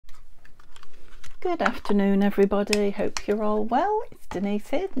Good afternoon everybody, hope you're all well. It's Denise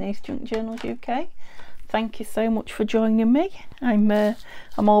here, Denise Junk Journals UK. Thank you so much for joining me. I'm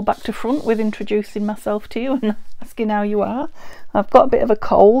all back to front with introducing myself to you and asking how you are. I've got a bit of a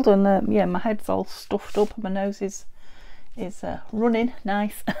cold and yeah, my head's all stuffed up and my nose is running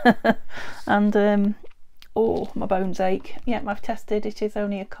nice and oh, my bones ache. Yeah, I've tested, it is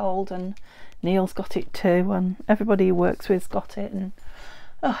only a cold and Neil's got it too and everybody he works with's got it, and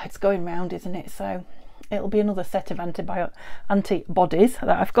oh, it's going round, isn't it? So it'll be another set of antibodies that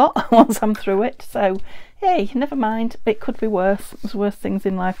I've got once I'm through it. So hey, never mind, it could be worse. There's worse things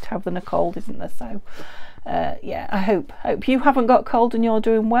in life to have than a cold, isn't there? So yeah, I hope you haven't got cold and you're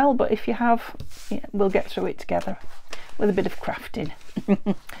doing well, but if you have, yeah, we'll get through it together with a bit of crafting.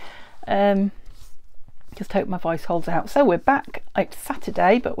 Just hope my voice holds out. So we're back. It's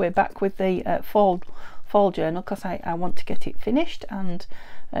Saturday, but we're back with the fall journal because I want to get it finished and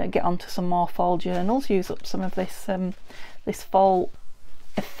get on to some more fall journals, use up some of this this fall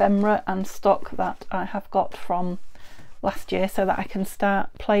ephemera and stock that I have got from last year so that I can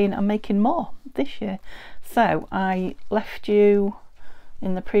start playing and making more this year. So I left you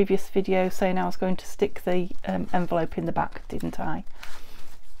in the previous video saying I was going to stick the envelope in the back, didn't I?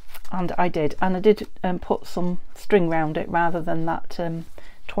 And I did, and I did put some string round it rather than that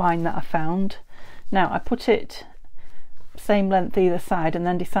twine that I found. Now I put it same length either side and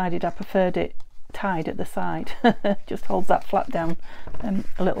then decided I preferred it tied at the side. Just holds that flap down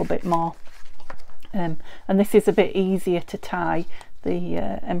a little bit more, and this is a bit easier to tie. The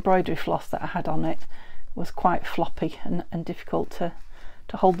embroidery floss that I had on it was quite floppy and difficult to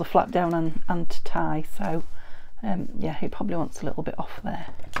hold the flap down and to tie, so yeah, it probably wants a little bit off there,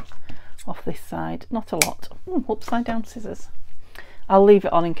 off this side, not a lot. Ooh, upside down scissors. I'll leave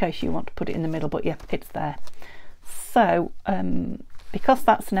it on in case you want to put it in the middle, but yeah, it's there. So because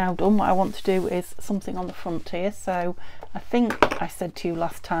that's now done, what I want to do is something on the front here. So I think I said to you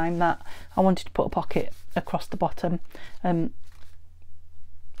last time that I wanted to put a pocket across the bottom. It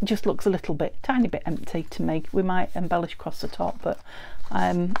just looks a little bit, tiny bit empty to me. We might embellish across the top, but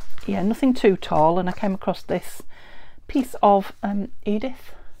yeah, nothing too tall. And I came across this piece of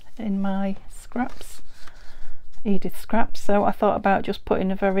Edith in my scraps, Edith scraps, so I thought about just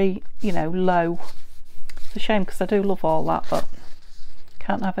putting a very, you know, low. It's a shame because I do love all that, but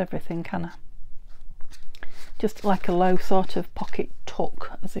can't have everything, can I? Just like a low sort of pocket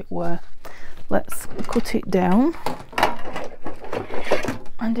tuck, as it were. Let's cut it down,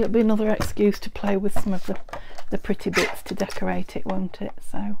 and it'll be another excuse to play with some of the pretty bits to decorate it, won't it?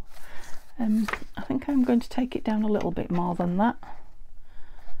 So I think I'm going to take it down a little bit more than that.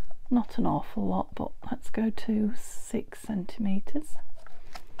 Not an awful lot, but let's go to 6 centimetres.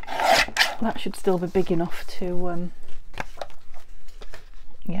 That should still be big enough to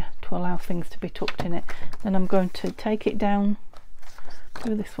yeah, to allow things to be tucked in it. Then I'm going to take it down,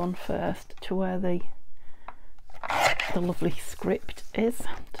 do this one first to where the lovely script is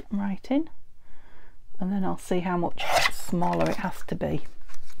to write in, and then I'll see how much smaller it has to be.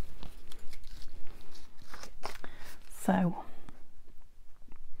 So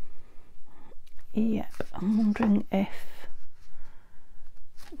yep, I'm wondering if,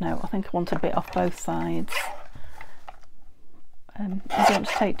 no, I think I want a bit off both sides. I don't want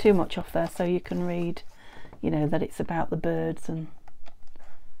to take too much off there so you can read, you know, that it's about the birds, and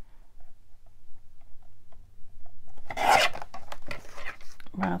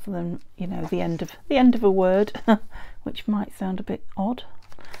rather than, you know, the end of a word, which might sound a bit odd.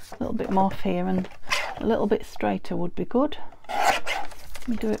 A little bit more off here and a little bit straighter would be good. Let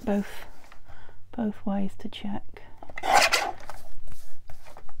me do it both ways to check.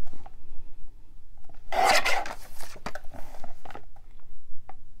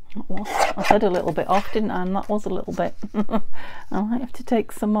 I said a little bit off, didn't I? And that was a little bit. I might have to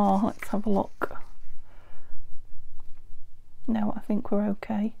take some more. Let's have a look. No, I think we're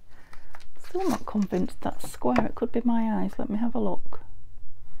okay. Still not convinced that's square. It could be my eyes. Let me have a look.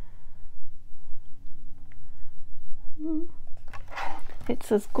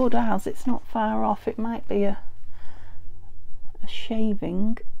 It's as good as, it's not far off. It might be a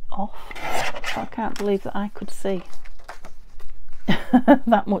shaving off, but I can't believe that I could see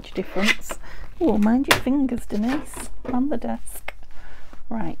that much difference. Oh, mind your fingers, Denise, on the desk.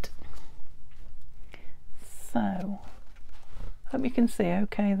 Right, so hope you can see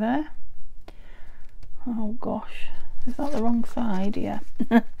okay there. Oh gosh, is that the wrong side? Yeah.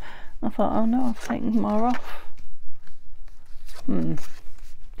 I thought, oh no, I've taken more off.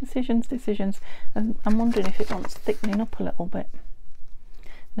 Decisions. And I'm wondering if it wants thickening up a little bit.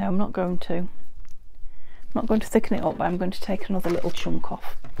 No, I'm not going to thicken it up, but I'm going to take another little chunk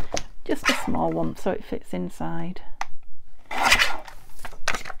off. just a small one so it fits inside.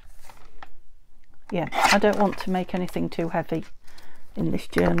 Yeah, I don't want to make anything too heavy in this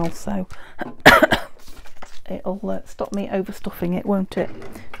journal, so it'll stop me overstuffing it, won't it?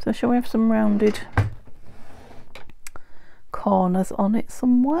 So shall we have some rounded corners on it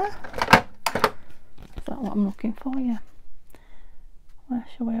somewhere? Is that what I'm looking for? Yeah. Where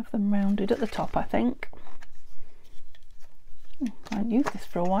shall we have them rounded? At the top, I think. I haven't used this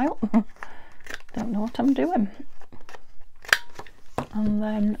for a while. Don't know what I'm doing. And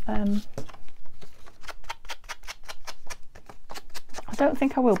then I don't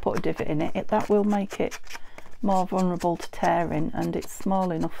think I will put a divot in it. That will make it more vulnerable to tearing, and it's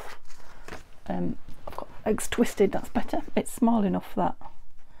small enough. I've got legs twisted, that's better. It's small enough that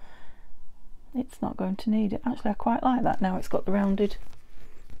it's not going to need it. Actually, I quite like that now. It's got the rounded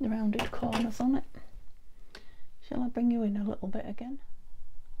corners on it. Shall I bring you in a little bit again?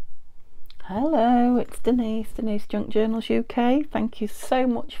 Hello, it's Denise Junk Journals UK. Thank you so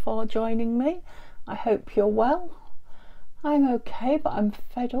much for joining me. I hope you're well. I'm okay, but I'm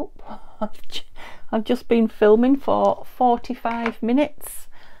fed up. I've just been filming for 45 minutes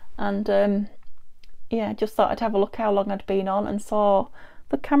and yeah, just thought I'd have a look how long I'd been on, and saw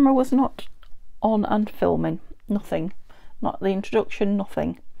the camera was not on and filming. Nothing. Not the introduction,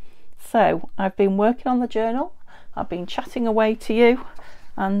 nothing. So I've been working on the journal, I've been chatting away to you,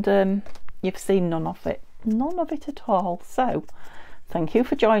 and you've seen none of it at all. So thank you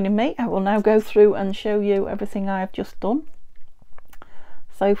for joining me. I will now go through and show you everything I have just done.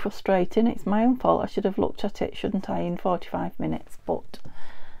 So frustrating. It's my own fault. I should have looked at it, shouldn't I, in 45 minutes, but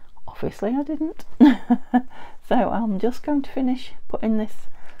obviously I didn't. So I'm just going to finish putting this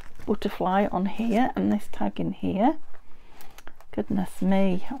butterfly on here and this tag in here. Goodness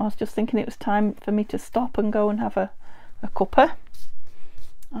me, I was just thinking it was time for me to stop and go and have a cuppa,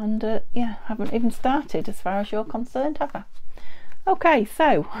 and yeah, haven't even started as far as you're concerned, have I? Okay,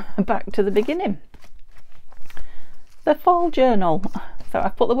 so back to the beginning. The fall journal. So I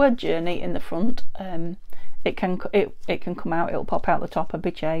put the word journey in the front. It can come out, it'll pop out the top and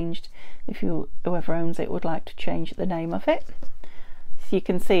be changed if whoever owns it would like to change the name of it. So you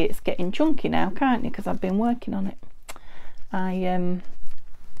can see it's getting chunky now, can't you, because I've been working on it. I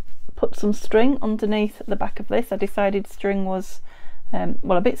put some string underneath the back of this. I decided string was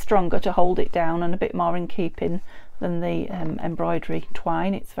well, a bit stronger to hold it down and a bit more in keeping than the embroidery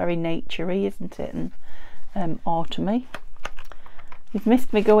twine. It's very naturey, isn't it, and autumny. You've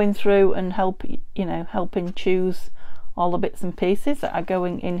missed me going through and helping choose all the bits and pieces that are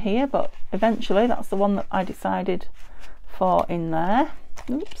going in here, but eventually that's the one that I decided for in there.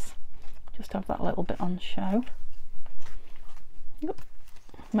 Oops, just have that little bit on show.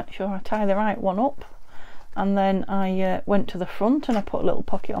 Make sure I tie the right one up, and then I went to the front and I put a little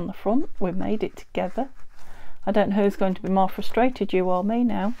pocket on the front. We made it together. I don't know who's going to be more frustrated, you or me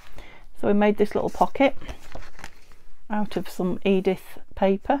now. So we made this little pocket out of some Edith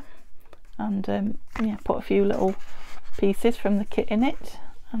paper, and yeah, put a few little pieces from the kit in it,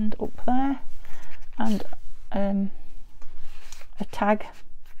 and up there, and a tag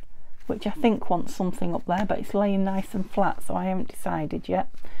which I think wants something up there, but it's laying nice and flat, so I haven't decided yet.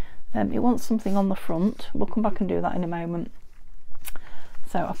 It wants something on the front. We'll come back and do that in a moment.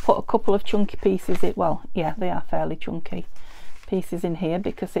 So I've put a couple of chunky pieces in. Well, yeah, they are fairly chunky pieces in here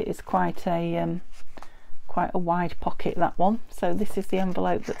because it is quite a wide pocket, that one. So this is the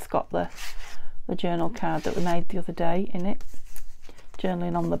envelope that's got the journal card that we made the other day in it,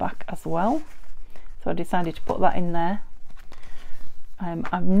 journaling on the back as well. So I decided to put that in there.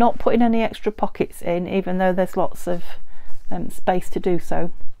 I'm not putting any extra pockets in, even though there's lots of space to do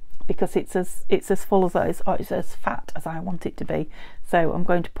so, because it's as full as it's as fat as I want it to be. So I'm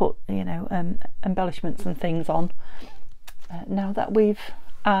going to put, you know, embellishments and things on now that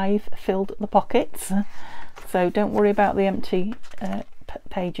I've filled the pockets. So don't worry about the empty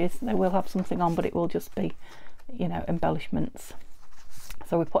pages. They will have something on, but it will just be, you know, embellishments.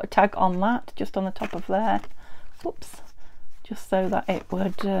 So we put a tag on that, just on the top of there. Whoops. Just so that it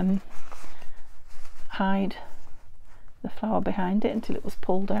would hide the flower behind it until it was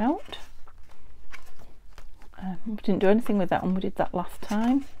pulled out. We didn't do anything with that one, we did that last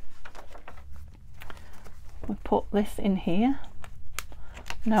time. We put this in here.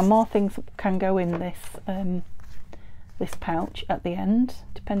 Now more things can go in this this pouch at the end,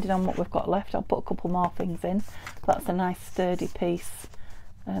 depending on what we've got left. I'll put a couple more things in. That's a nice sturdy piece,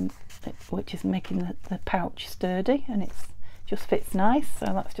 which is making the pouch sturdy, and it's just fits nice, so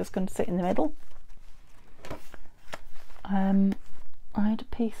that's just going to sit in the middle. I had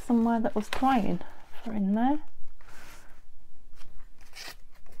a piece somewhere that was drying for in there.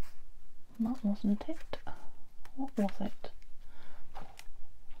 That wasn't it. What was it?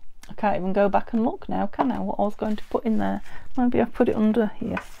 I can't even go back and look now, can I? What I was going to put in there. Maybe I put it under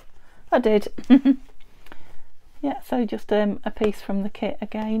here. I did. Yeah, so just a piece from the kit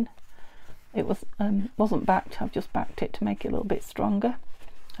again. It wasn't backed. I've just backed it to make it a little bit stronger.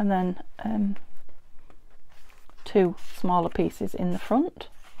 And then 2 smaller pieces in the front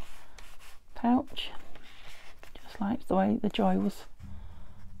pouch, just like the way the Joy was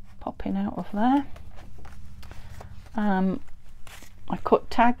popping out of there. I cut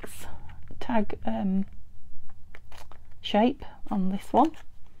tag shape on this one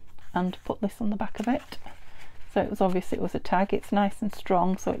and put this on the back of it, so it was obvious it was a tag. It's nice and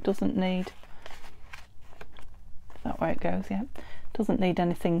strong, so it doesn't need, is that where it goes? Yeah, doesn't need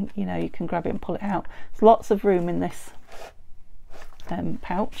anything, you know, you can grab it and pull it out. There's lots of room in this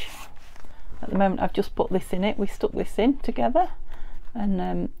pouch. At the moment I've just put this in it. We stuck this in together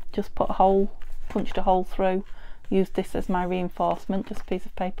and just put a hole, punched a hole through, used this as my reinforcement, just a piece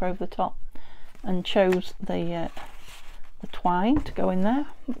of paper over the top, and chose the twine to go in there,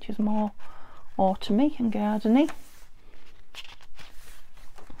 which is more autumny and gardeny.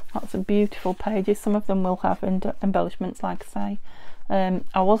 Lots of beautiful pages. Some of them will have embellishments, like I say.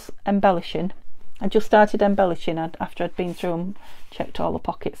 I was embellishing. I just started embellishing after I'd been through and checked all the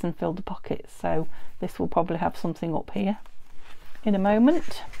pockets and filled the pockets, so this will probably have something up here in a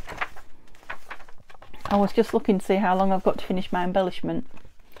moment. I was just looking to see how long I've got to finish my embellishment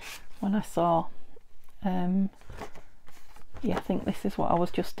when I saw, yeah, I think this is what I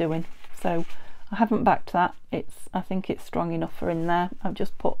was just doing. So I haven't backed that. I think it's strong enough for in there. I've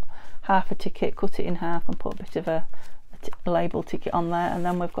just put half a ticket, cut it in half and put a bit of a label ticket on there, and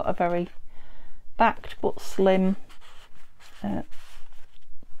then we've got a very backed but slim,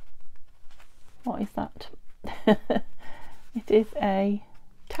 what is that? It is a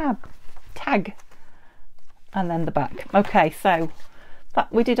tag, and then the back. Okay, so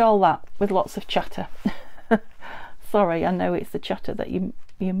that we did all that with lots of chatter. Sorry, I know it's the chatter that you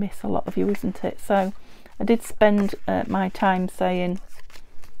miss, a lot of you, isn't it? So I did spend my time saying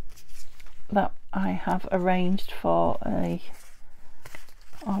that I have arranged for a,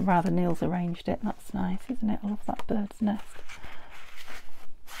 or rather Neil's arranged it. That's nice, isn't it? I love that bird's nest.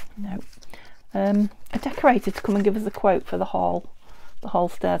 No, a decorator to come and give us a quote for the hall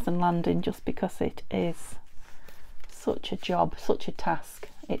stairs and landing, just because it is such a job, such a task.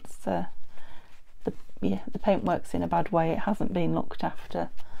 It's the paintwork's in a bad way. It hasn't been looked after,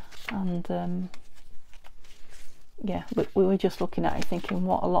 and yeah, we were just looking at it thinking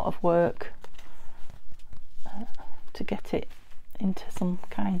what a lot of work to get it into some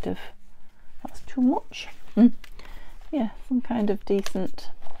kind of, that's too much, yeah, some kind of decent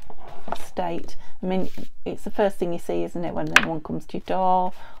state. I mean, it's the first thing you see, isn't it, when anyone comes to your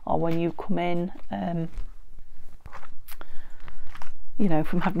door or when you come in, you know,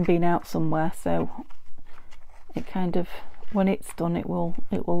 from having been out somewhere. So it kind of, when it's done, it will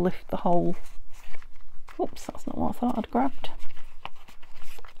lift the whole, oops, that's not what I thought I'd grabbed.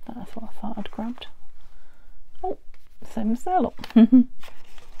 That's what I thought I'd grabbed. Oh, same as there, look.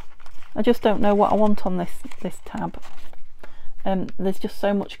 I just don't know what I want on this tab. There's just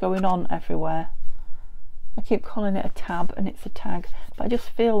so much going on everywhere. I keep calling it a tab and it's a tag, but I just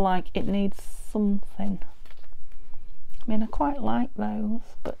feel like it needs something. I mean, I quite like those,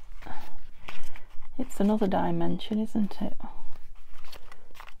 but it's another dimension, isn't it?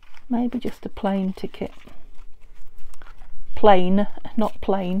 Maybe just a plain ticket. Plain, not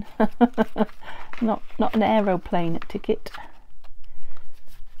plain. not an aeroplane ticket.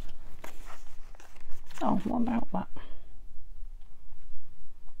 Oh, what about that?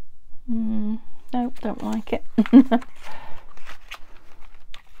 Nope, don't like it.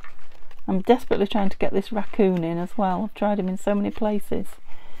 I'm desperately trying to get this raccoon in as well. I've tried him in so many places.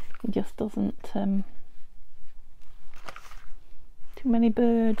 He just doesn't, too many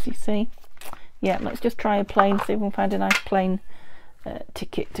birds, you see. Yeah, let's just try a plain, see if we can find a nice plain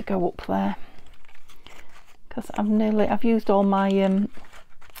ticket to go up there. Because I've used all my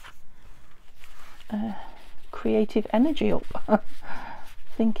creative energy up.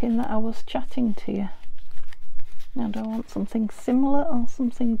 Thinking that I was chatting to you. Now, do I want something similar or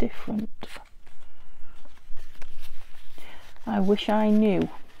something different? I wish I knew.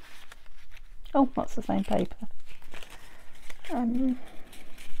 Oh, that's the same paper. Got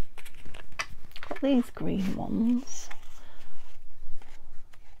these green ones.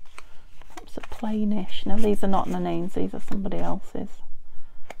 Perhaps a plainish. Now, these are not Nanane's, these are somebody else's.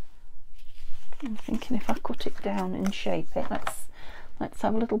 I'm thinking if I cut it down and shape it, let's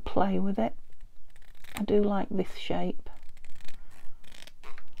have a little play with it. I do like this shape.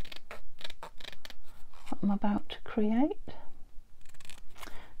 I'm about to create.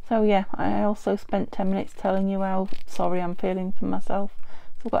 So yeah, I also spent 10 minutes telling you how sorry I'm feeling for myself.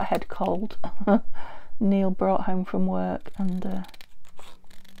 So I've got a head cold. Neil brought home from work, and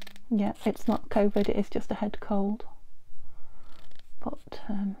yeah, it's not COVID, it is just a head cold. But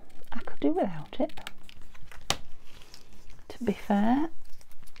I could do without it, to be fair.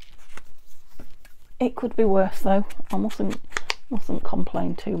 It could be worse though. I mustn't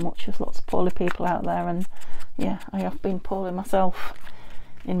complain too much. There's lots of poorly people out there, and yeah, I have been poorly myself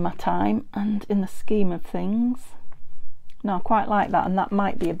in my time, and in the scheme of things, no, I quite like that, and that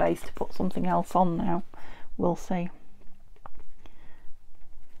might be a base to put something else on now. We'll see.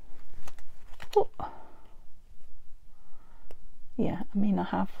 Oh. Yeah, I mean, I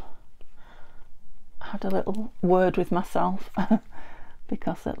have had a little word with myself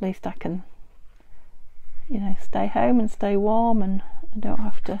because at least I can, you know, stay home and stay warm, and I don't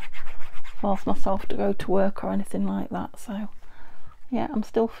have to force myself to go to work or anything like that. So yeah, I'm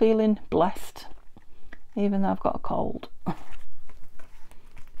still feeling blessed even though I've got a cold.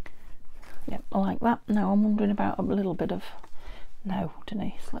 Yep, I like that. Now I'm wondering about a little bit of, no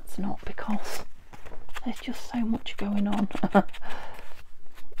Denise, let's not, because there's just so much going on.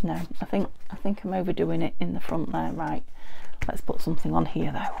 No, I think I'm overdoing it in the front there. Right, let's put something on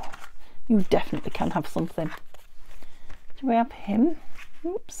here though. You definitely can have something. Do we have him?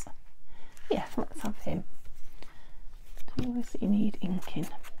 Oops. Yeah, let's have him. Does he need inking?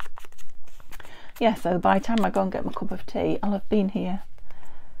 Yeah, so by the time I go and get my cup of tea, I'll have been here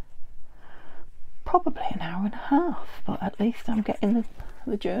probably an hour and a half, but at least I'm getting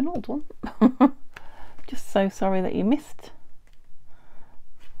the journal done. Just so sorry that you missed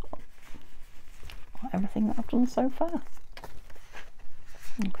everything that I've done so far.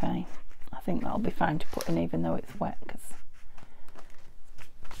 Okay, I think that'll be fine to put in even though it's wet,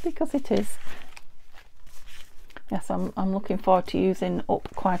 because it is. Yes, I'm looking forward to using up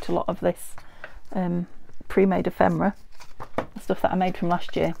quite a lot of this pre-made ephemera, the stuff that I made from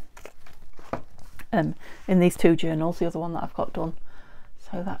last year, in these two journals, the other one that I've got done,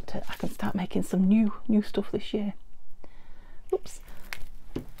 so that I can start making some new stuff this year. Oops,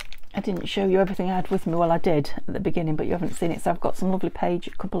 I didn't show you everything I had with me. Well, I did at the beginning, but you haven't seen it. So I've got some lovely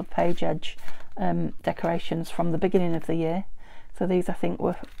couple of page edge decorations from the beginning of the year. So these I think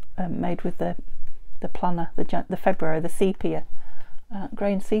were made with the planner, the February, the sepia,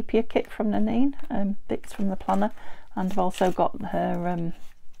 grey and sepia kit from Nanine, bits from the planner, and I've also got her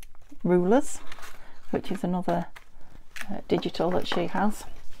rulers, which is another digital that she has,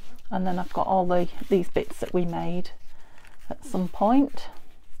 and then I've got all these bits that we made at some point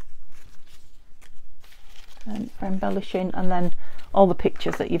for embellishing, and then all the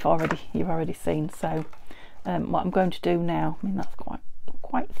pictures that you've already seen. So what I'm going to do now, I mean that's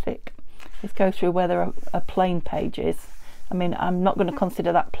quite thick, is go through where there are a plain pages. I mean, I'm not going to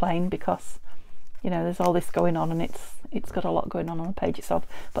consider that plain because, you know, there's all this going on, and it's got a lot going on the page itself.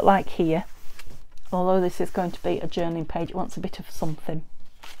 But like here, although this is going to be a journaling page, it wants a bit of something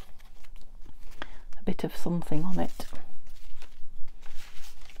on it.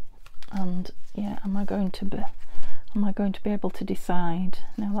 And yeah, am I going to be able to decide?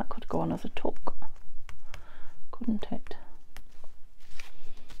 Now that could go on as a tuck, couldn't it?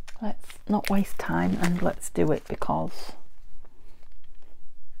 Let's not waste time and let's do it, because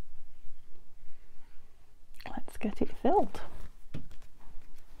let's get it filled.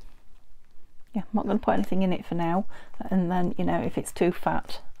 Yeah, I'm not going to put anything in it for now, and then, you know, if it's too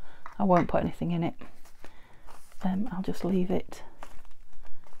fat I won't put anything in it. I'll just leave it.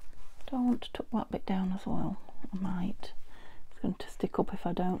 Don't want to tuck that bit down as well. I might. It's going to stick up if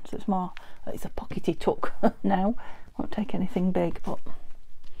I don't, so it's a pockety tuck now. Won't take anything big, but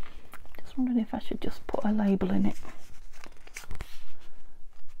just wondering if I should just put a label in it.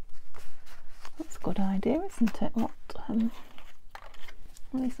 That's a good idea, isn't it? What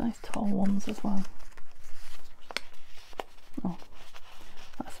these nice tall ones as well. Oh,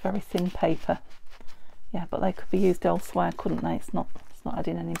 that's very thin paper. Yeah, but they could be used elsewhere, couldn't they? It's not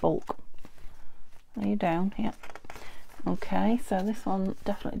adding any bulk. Are you down? Yeah. Okay, so this one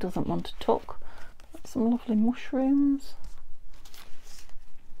definitely doesn't want to tuck. Some lovely mushrooms.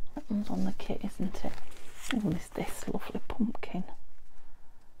 That one's on the kit, isn't it? Oh, this lovely pumpkin.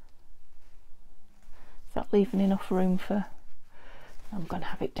 Is that leaving enough room for... I'm going to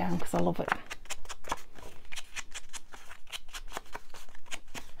have it down because I love it.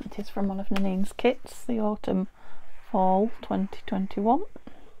 It is from one of Nanine's kits, the Autumn Fall 2021.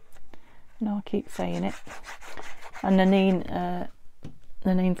 No, I keep saying it. And Nanine's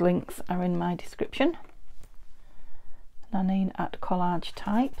links are in my description. Nanine at Collage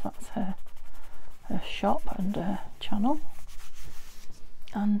Type, that's her her shop and her channel.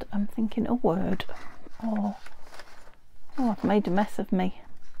 And I'm thinking a word, or I've made a mess of me.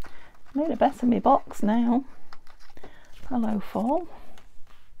 Made a mess of me box now. Hello fall,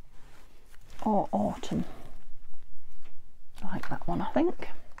 or autumn. I like that one, I think.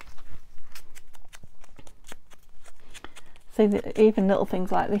 See, that even little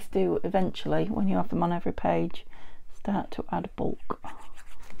things like this do eventually, when you have them on every page, start to add bulk.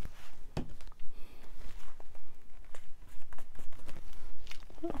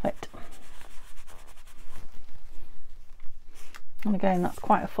 Love it. And again, that's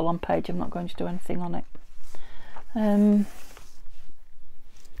quite a full-on page. I'm not going to do anything on it.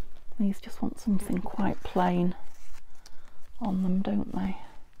 These just want something quite plain on them, don't they?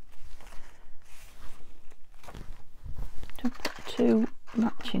 Two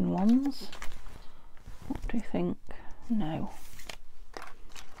matching ones. What do you think? No.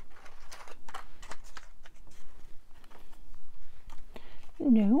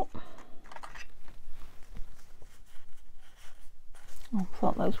 No. I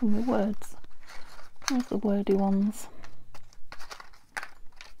thought those were my words. Those are the wordy ones.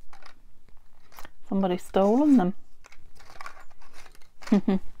 Somebody's stolen them.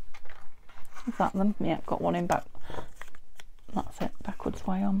 Is that them? Yeah, got one in back. That's it, backwards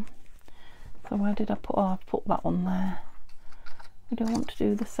way on. So where did I put? Oh, I've put that one there. We don't want to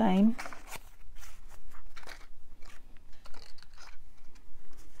do the same.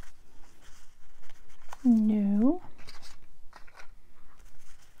 No.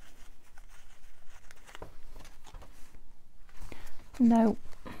 No.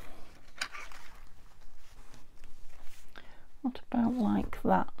 What about like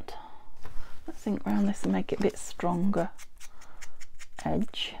that? Let's think around this and make it a bit stronger.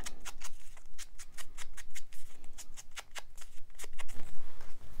 Edge.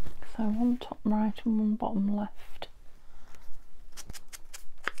 So one top right and one bottom left.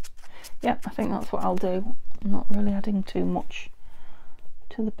 Yep, I think that's what I'll do. I'm not really adding too much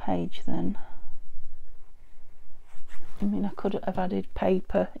to the page then. I mean, I could have added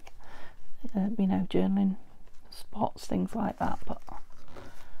paper, you know, journaling spots, things like that, but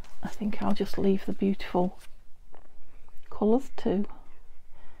I think I'll just leave the beautiful colours to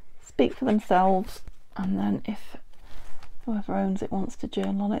speak for themselves, and then if whoever owns it wants to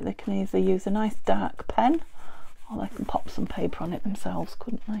journal on it, they can either use a nice dark pen or they can pop some paper on it themselves,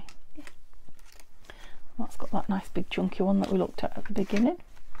 couldn't they? Yeah. That's got that nice big chunky one that we looked at the beginning.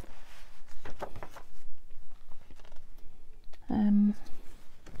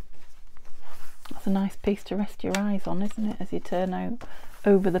 That's a nice piece to rest your eyes on, isn't it, as you turn out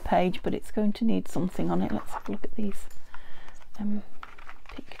over the page, but it's going to need something on it. Let's have a look at these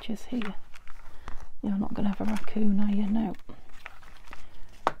pictures here. You're not going to have a raccoon, are you? No.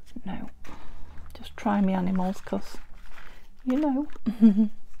 No. Just try me animals, because you know.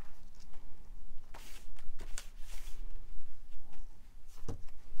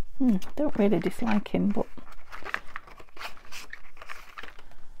 Don't really dislike him, but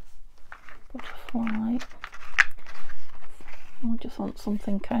butterfly. I just want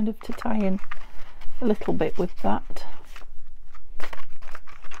something kind of to tie in a little bit with that,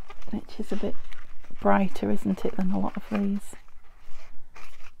 which is a bit brighter, isn't it, than a lot of these.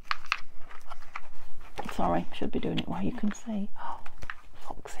 Sorry, should be doing it where you can see. Oh,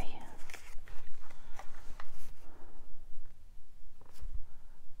 Foxy.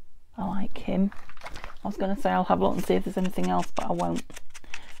 I like him. I was going to say I'll have a look and see if there's anything else, but I won't.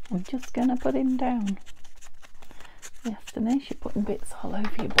 I'm just going to put him down. Yes, Denise, you're putting bits all over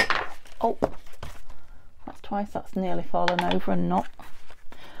your book. Oh, that's twice that's nearly fallen over and not.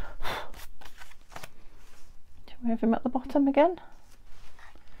 Do we have him at the bottom again?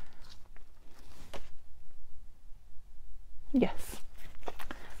 Yes.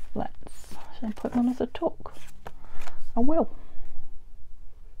 Shall I put him on as a tuck? I will.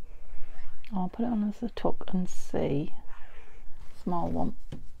 I'll put it on as a tuck and see. Small one.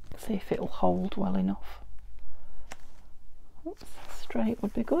 See if it'll hold well enough. Oops, straight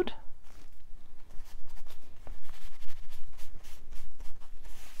would be good.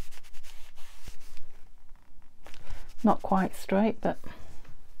 Not quite straight, but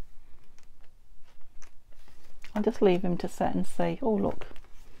I'll just leave him to set and see. Oh look,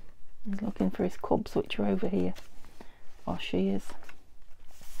 he's looking for his cubs, which are over here. Or she is.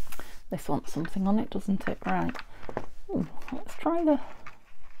 This wants something on it, doesn't it? Right. Ooh, let's try the...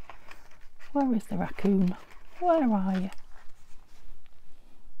 Where is the raccoon? Where are you?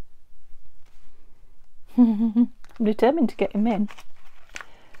 I'm determined to get him in.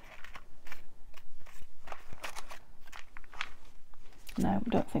 No,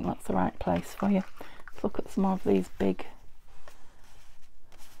 don't think that's the right place for you. Let's look at some more of these big.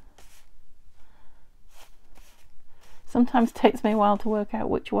 Sometimes it takes me a while to work out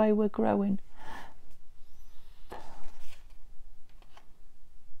which way we're growing.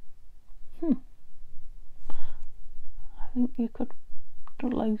 I think you could do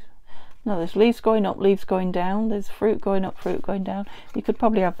leaves. No, there's leaves going up, leaves going down. There's fruit going up, fruit going down. You could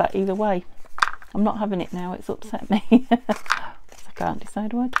probably have that either way. I'm not having it now, it's upset me. I can't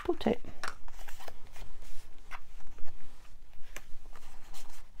decide where to put it.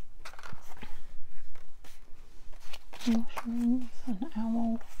 Mushrooms, an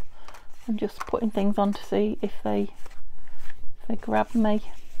owl. I'm just putting things on to see if they grab me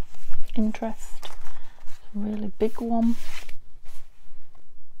interest. It's a really big one.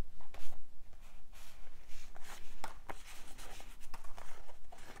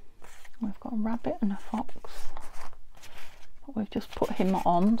 We've got a rabbit and a fox, but we've just put him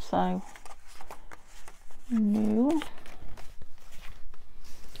on, so no.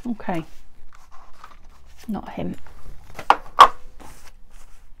 Okay, not him.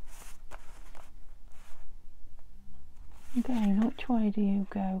 Again, which way do you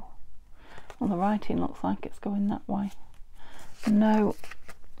go? Well, the writing looks like it's going that way. No.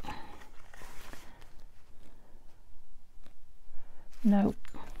 No.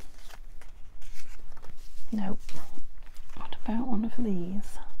 No. What about one of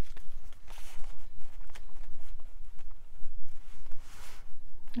these?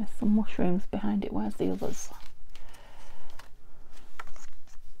 There's some mushrooms behind it. Where's the others?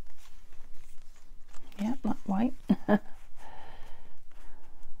 Yeah, that way.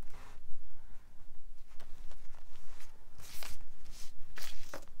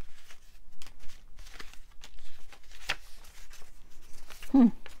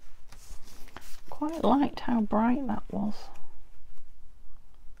 Quite liked how bright that was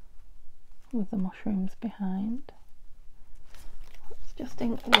with the mushrooms behind. Let's just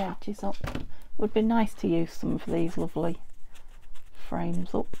ink the edges up. Would be nice to use some of these lovely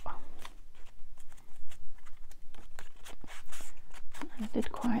frames up. I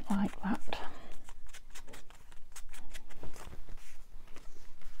did quite like that.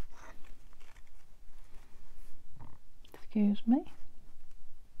 Excuse me.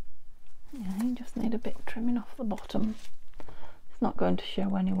 Yeah, you just need a bit trimming off the bottom. It's not going to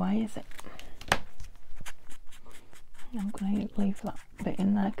show anyway, is it? I'm going to leave that bit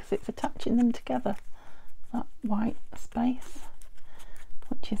in there because it's attaching them together. That white space,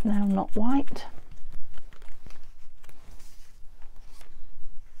 which is now not white.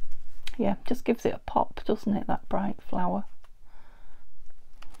 Yeah, just gives it a pop, doesn't it, that bright flower.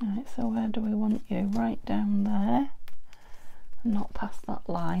 Right, so where do we want you? Right down there. Not past that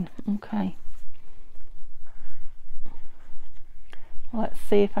line. Okay, well, let's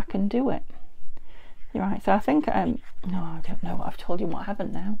see if I can do it. Right, so I think no, I don't know what I've told you what I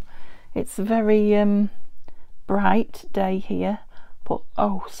haven't now. It's a very bright day here, but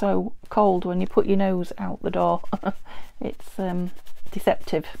oh so cold when you put your nose out the door. It's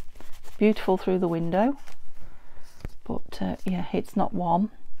deceptive. It's beautiful through the window, but yeah, it's not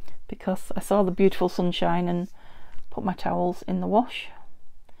warm because I saw the beautiful sunshine and put my towels in the wash,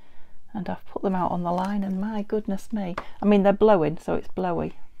 and I've put them out on the line, and my goodness me, I mean they're blowing, so it's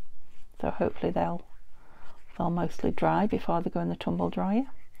blowy, so hopefully they'll mostly dry before they go in the tumble dryer.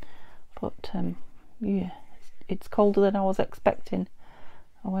 But yeah, it's colder than I was expecting.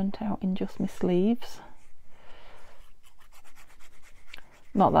 I went out in just my sleeves.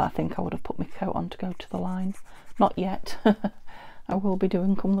 Not that I think I would have put my coat on to go to the line, not yet. I will be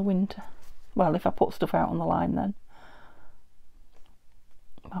doing come the winter. Well, if I put stuff out on the line, then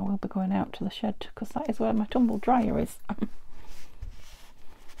I will be going out to the shed because that is where my tumble dryer is.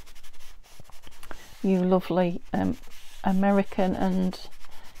 You lovely American and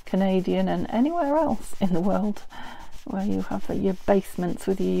Canadian and anywhere else in the world where you have your basements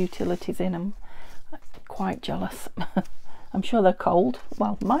with your utilities in them. I'm quite jealous. I'm sure they're cold.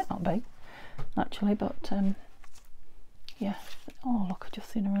 Well, might not be actually, but yeah. Oh look, I've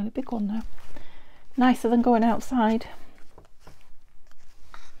just seen a really big one now. Nicer than going outside.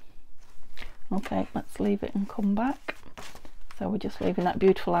 Okay, let's leave it and come back. So we're just leaving that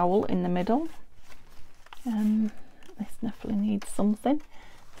beautiful owl in the middle. This definitely needs something.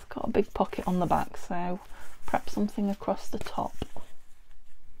 It's got a big pocket on the back, so perhaps something across the top.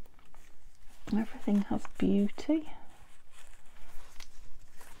 Everything has beauty.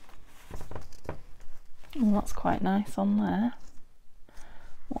 And that's quite nice on there.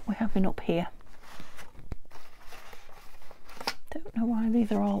 What we're having up here. Don't know why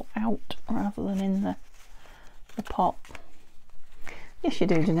these are all out rather than in the pot. Yes, you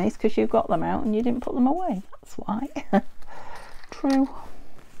do, Denise, because you've got them out and you didn't put them away. That's why. True.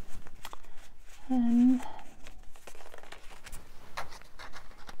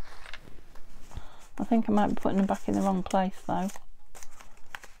 I think I might be putting them back in the wrong place though.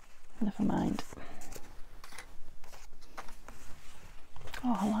 Never mind.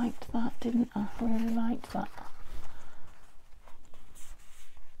 Oh, I liked that, didn't I? I really liked that.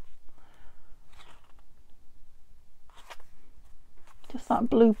 Just that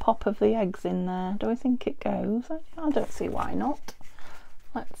blue pop of the eggs in there. Do I think it goes? I don't see why not.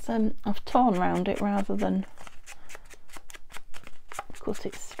 Let's I've torn round it rather than cut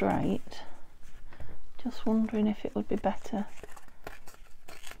it straight. Just wondering if it would be better.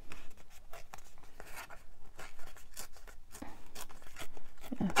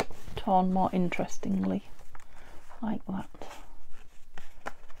 Yeah, torn more interestingly, like that.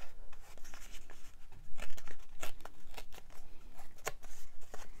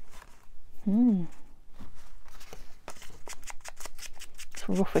 Let's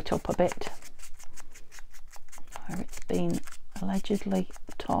rough it up a bit where it's been allegedly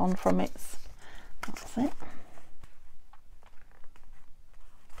torn from its. That's it.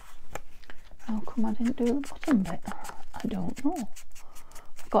 How come I didn't do the bottom bit? I don't know.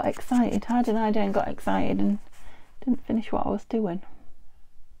 I got excited, had an idea and got excited and didn't finish what I was doing.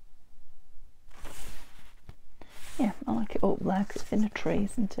 Yeah, I like it up there because it's in a tree,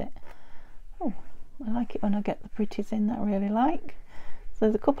 isn't it? Oh, I like it when I get the pretties in that I really like. So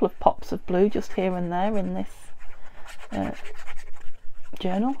there's a couple of pops of blue just here and there in this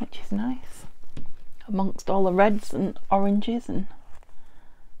journal, which is nice. Amongst all the reds and oranges and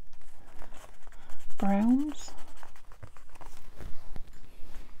browns.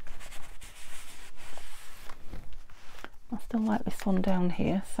 I still like this one down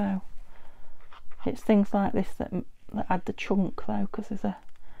here, so it's things like this that add the chunk though, because there's a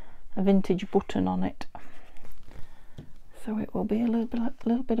vintage button on it, so it will be a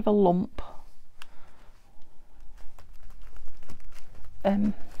little bit of a lump.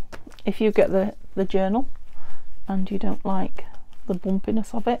 If you get the journal and you don't like the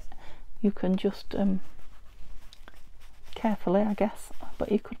bumpiness of it, you can just carefully, I guess,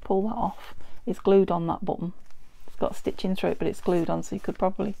 but you could pull that off. It's glued on, that button. It's got stitching through it, but it's glued on, so you could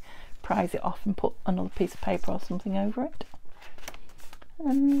probably prise it off and put another piece of paper or something over it.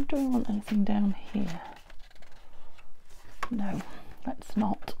 And do I want anything down here? No, let's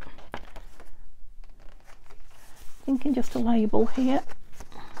not. Thinking just a label here,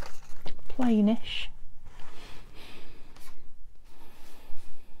 plainish.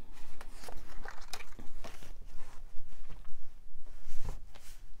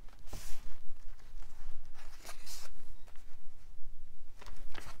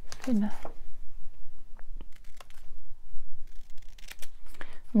 Thinner.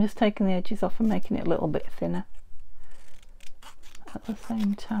 I'm just taking the edges off and making it a little bit thinner at the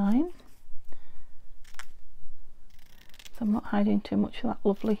same time, so I'm not hiding too much of that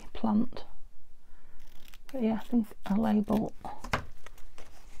lovely plant. But yeah, I think a label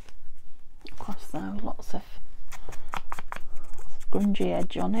across there, lots of grungy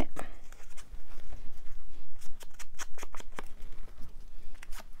edge on it.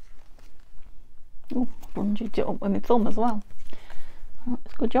 Oh, grungy it up with my thumb as well. Oh,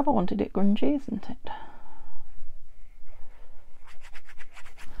 it's a good job I wanted it grungy, isn't it?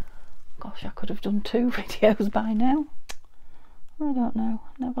 Gosh, I could have done 2 videos by now. I don't know,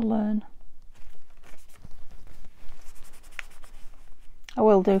 never learn. I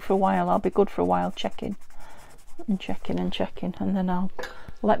will do for a while. I'll be good for a while, checking and checking and checking, and then I'll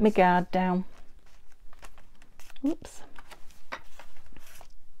let my guard down. Oops.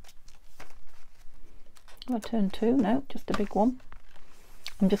 Have I turned 2? No, just a big one.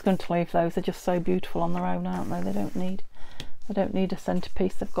 I'm just going to leave those. They're just so beautiful on their own, aren't they? They don't need a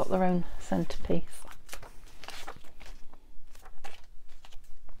centerpiece. They've got their own centerpiece.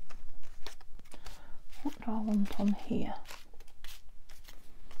 What do I want on here?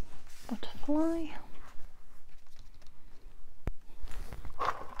 Butterfly.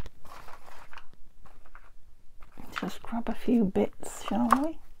 Just grab a few bits, shall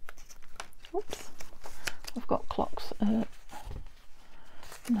we? Oops. I've got clocks.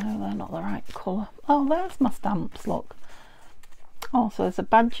 No, they're not the right colour. Oh, there's my stamps, look. Oh, so there's a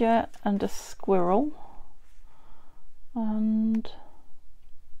badger and a squirrel. And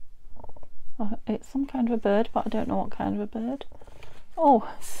it's some kind of a bird, but I don't know what kind of a bird. Oh,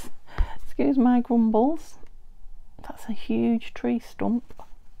 excuse my grumbles. That's a huge tree stump.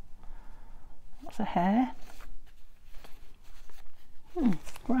 That's a hare.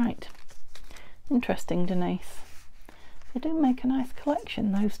 Right. Interesting, Denise. They do make a nice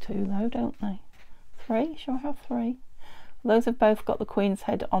collection, those two though, don't they? 3? Shall I have 3? Those have both got the Queen's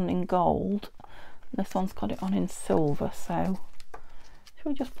head on in gold. This one's got it on in silver, so shall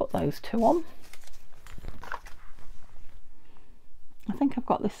we just put those 2 on? I think I've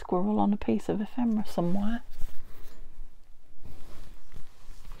got this squirrel on a piece of ephemera somewhere.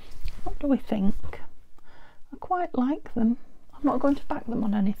 What do we think? I quite like them. I'm not going to back them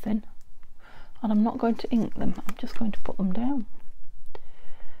on anything, and I'm not going to ink them. I'm just going to put them down.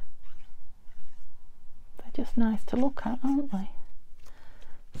 They're just nice to look at, aren't they?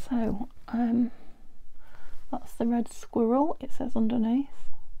 So that's the red squirrel, it says underneath.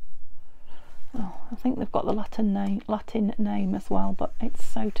 Oh, I think they've got the Latin name as well, but it's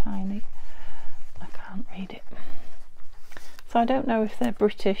so tiny I can't read it. So I don't know if they're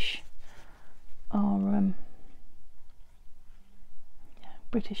British or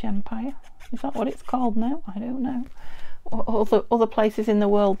British Empire. Is that what it's called now? I don't know. Or other places in the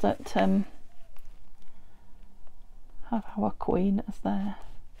world that have our Queen as their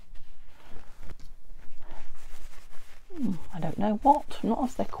I don't know what, not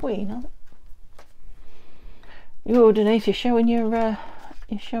as their Queen, are they? Oh, Denise, you're showing your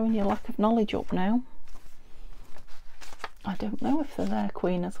lack of knowledge up now. I don't know if they're their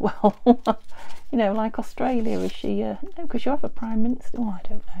Queen as well. You know, like Australia, is she? No, because you have a Prime Minister. Oh, I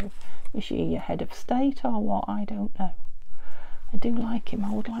don't know. Is she a head of state or what? I don't know. I do like him.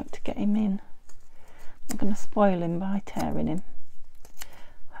 I would like to get him in. I'm going to spoil him by tearing him.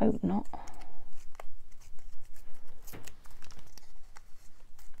 Hope not.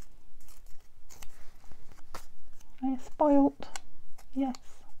 Are you spoilt? Yes.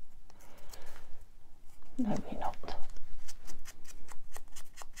 No, you're not.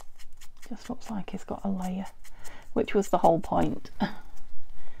 Just looks like he's got a layer, which was the whole point.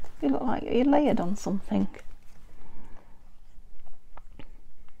 You look like you're layered on something.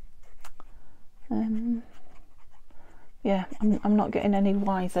 Yeah, I'm not getting any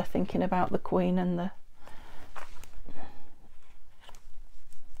wiser thinking about the Queen and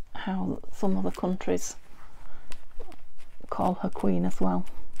how some other countries call her Queen as well.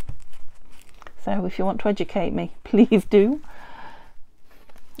 So if you want to educate me, please do.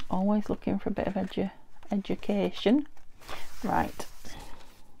 Always looking for a bit of education. Right,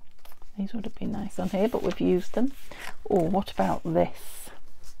 these would have been nice on here, but we've used them. Oh, what about this?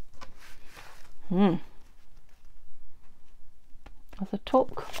 As a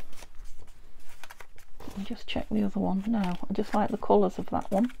tuck. Let me just check the other one now. I just like the colours of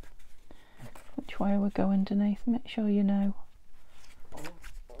that one. Which way are we going, Denise? Make sure you know.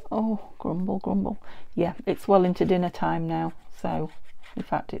 Oh, grumble, grumble. Yeah, it's well into dinner time now, so in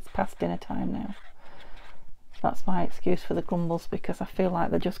fact it's past dinner time now. That's my excuse for the grumbles, because I feel like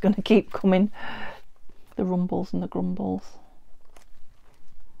they're just going to keep coming. The rumbles and the grumbles.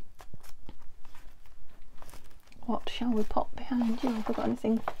 What shall we pop behind you? Have we got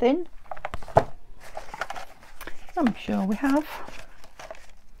anything thin? I'm sure we have.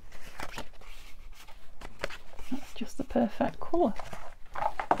 That's just the perfect colour.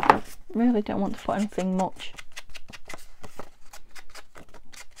 Really don't want to put anything much,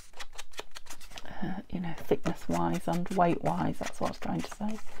 you know, thickness wise and weight wise, that's what I was trying to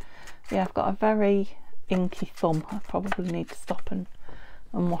say. Yeah, I've got a very inky thumb. I probably need to stop and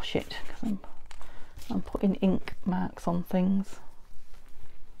wash it, because I'm putting ink marks on things.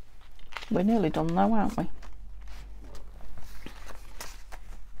 We're nearly done though, aren't we?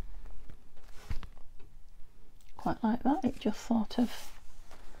 Quite like that, it just sort of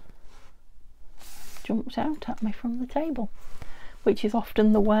jumped out at me from the table, which is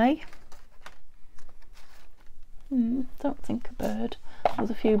often the way. Don't think a bird. There's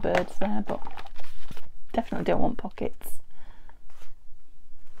a few birds there, but definitely don't want pockets.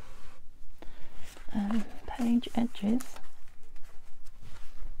 Page edges.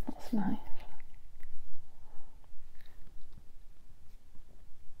 That's nice.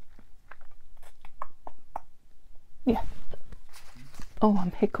 Yeah. Oh,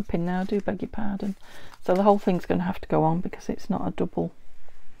 I'm hiccuping now, I do beg your pardon. So the whole thing's going to have to go on because it's not a double.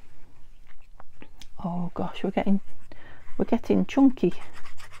 Oh gosh, we're getting chunky.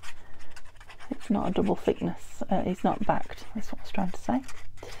 It's not a double thickness. It's not backed. That's what I was trying to say.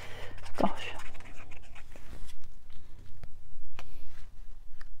 Gosh.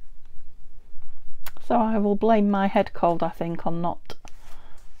 So I will blame my head cold, I think, on not.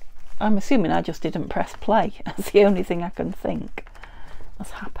 I'm assuming I just didn't press play. That's the only thing I can think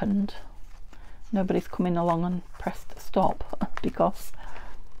has happened. Nobody's coming along and pressed stop because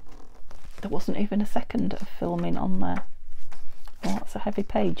there wasn't even a second of filming on there. Oh, that's a heavy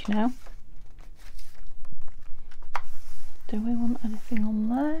page now. Do we want anything on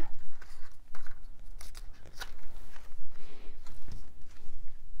there?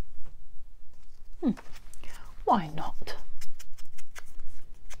 Why not?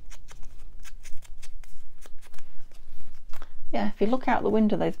 Yeah, if you look out the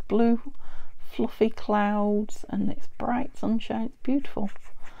window, there's blue fluffy clouds and it's bright sunshine. It's beautiful.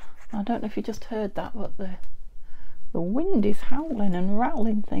 I don't know if you just heard that, but the wind is howling and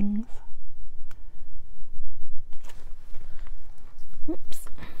rattling things. Oops.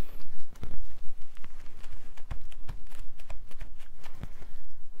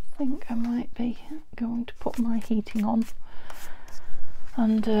 I think I might be going to put my heating on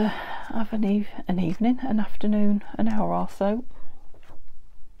and have an afternoon, an hour or so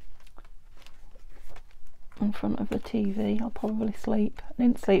in front of the TV. I'll probably sleep. I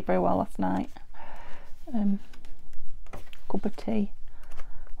didn't sleep very well last night. Cup of tea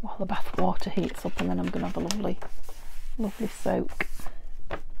while the bath water heats up, and then I'm going to have a lovely soak.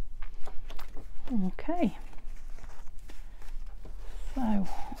 Okay, so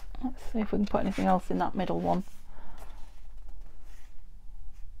let's see if we can put anything else in that middle one.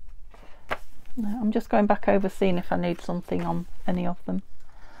 No, I'm just going back over seeing if I need something on any of them.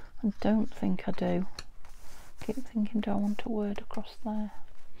 I don't think I do. Keep thinking, do I want a word across there?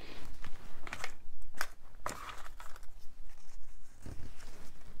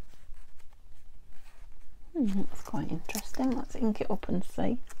 That's quite interesting. Let's ink it up and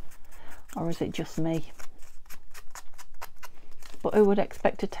see. Or is it just me? But who would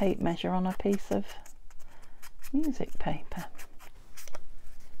expect a tape measure on a piece of music paper?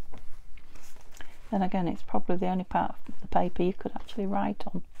 Then again, it's probably the only part of the paper you could actually write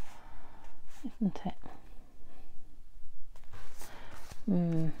on, isn't it?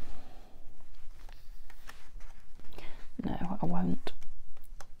 No, I won't.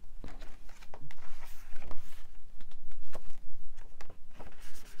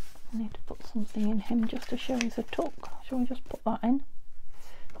 I need to put something in him just to show he's a tuck. Shall we just put that in?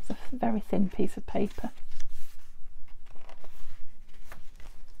 It's a very thin piece of paper.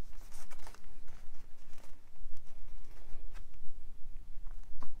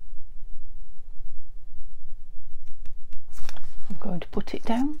 I'm going to put it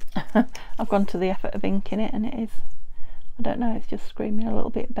down. I've gone to the effort of inking it, and it is, I don't know, it's just screaming a little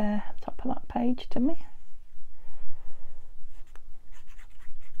bit bare top of that page to me.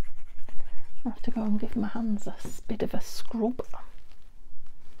 I have to go and give my hands a bit of a scrub.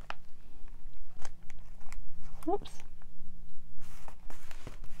 Oops.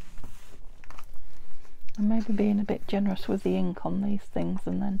 I may be being a bit generous with the ink on these things,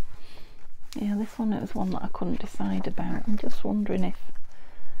 and then, yeah, this one, it was one that I couldn't decide about. I'm just wondering if,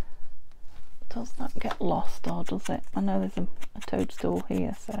 does that get lost or does it? I know there's a toadstool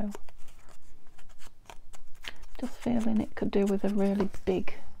here, so just feeling it could do with a really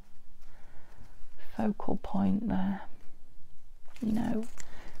big focal point there. No,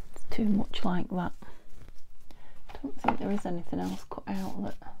 it's too much like that. I don't think there is anything else cut out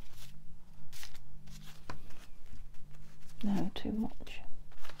that, no, too much.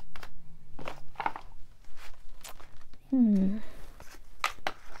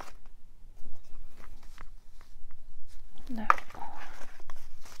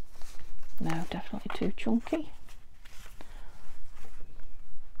 No, definitely too chunky.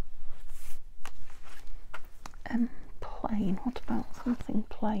 Plain. What about something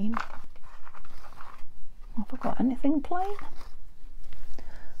plain? Have I got anything plain?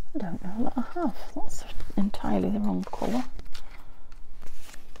 I don't know that I have. That's entirely the wrong colour.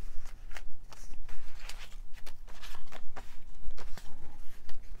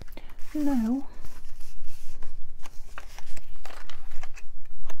 No.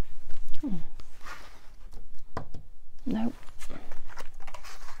 Nope.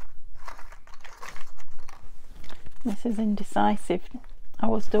 This is indecisive. I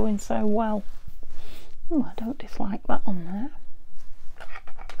was doing so well. I don't dislike that on there.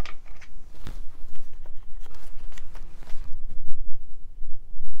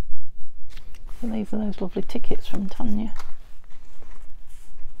 So these are those lovely tickets from Tanya.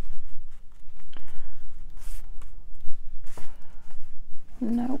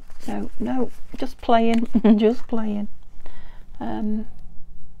 No, no, no, just playing, just playing. I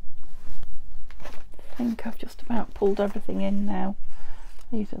think I've just about pulled everything in now.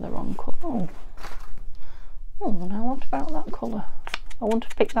 These are the wrong colour. Oh, now what about that colour? I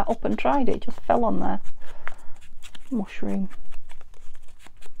wanted to pick that up and tried it, just fell on there. Mushroom.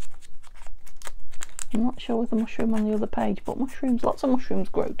 I'm not sure with the mushroom on the other page, but mushrooms, lots of mushrooms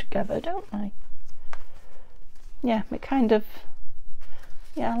grow together, don't they? Yeah, it kind of,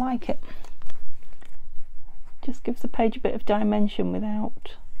 yeah, I like it. Just gives the page a bit of dimension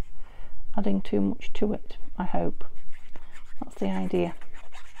without adding too much to it, I hope. That's the idea.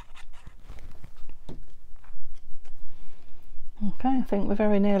 Okay, I think we're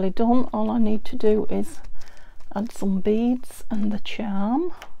very nearly done. All I need to do is add some beads and the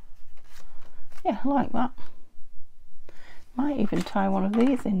charm. Yeah, I like that. Might even tie one of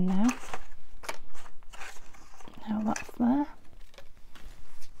these in now. Now that's there.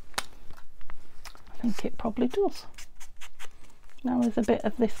 I think it probably does. Now there's a bit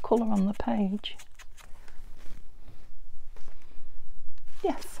of this colour on the page.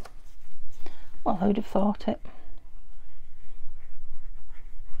 Yes. Well, who'd have thought it?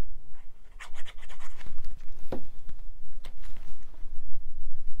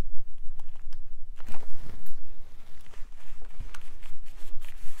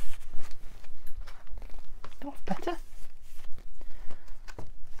 That's better.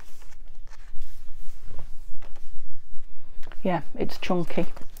 Yeah, it's chunky.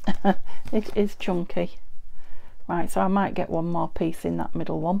 It is chunky. Right, so I might get one more piece in that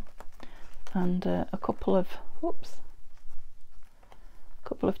middle one, and a couple of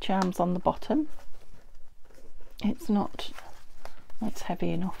charms on the bottom. It's heavy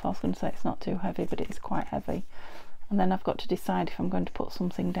enough. I was going to say it's not too heavy, but it is quite heavy. And then I've got to decide if I'm going to put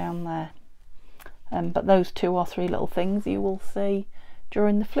something down there. But those 2 or 3 little things you will see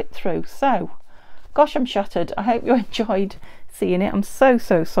during the flip through. So, gosh, I'm shattered. I hope you enjoyed seeing it. I'm so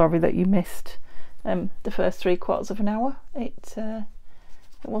sorry that you missed the first 3/4 of an hour. It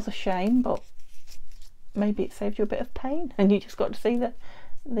was a shame, but maybe it saved you a bit of pain, and you just got to see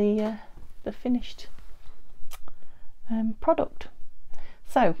the finished product.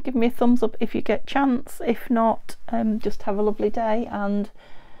 So give me a thumbs up if you get a chance. If not, just have a lovely day, and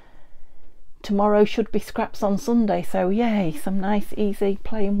tomorrow should be scraps on Sunday, so yay, some nice easy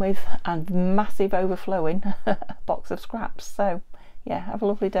playing with and massive overflowing box of scraps. So yeah, have a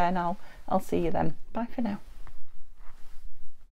lovely day, and I'll see you then. Bye for now.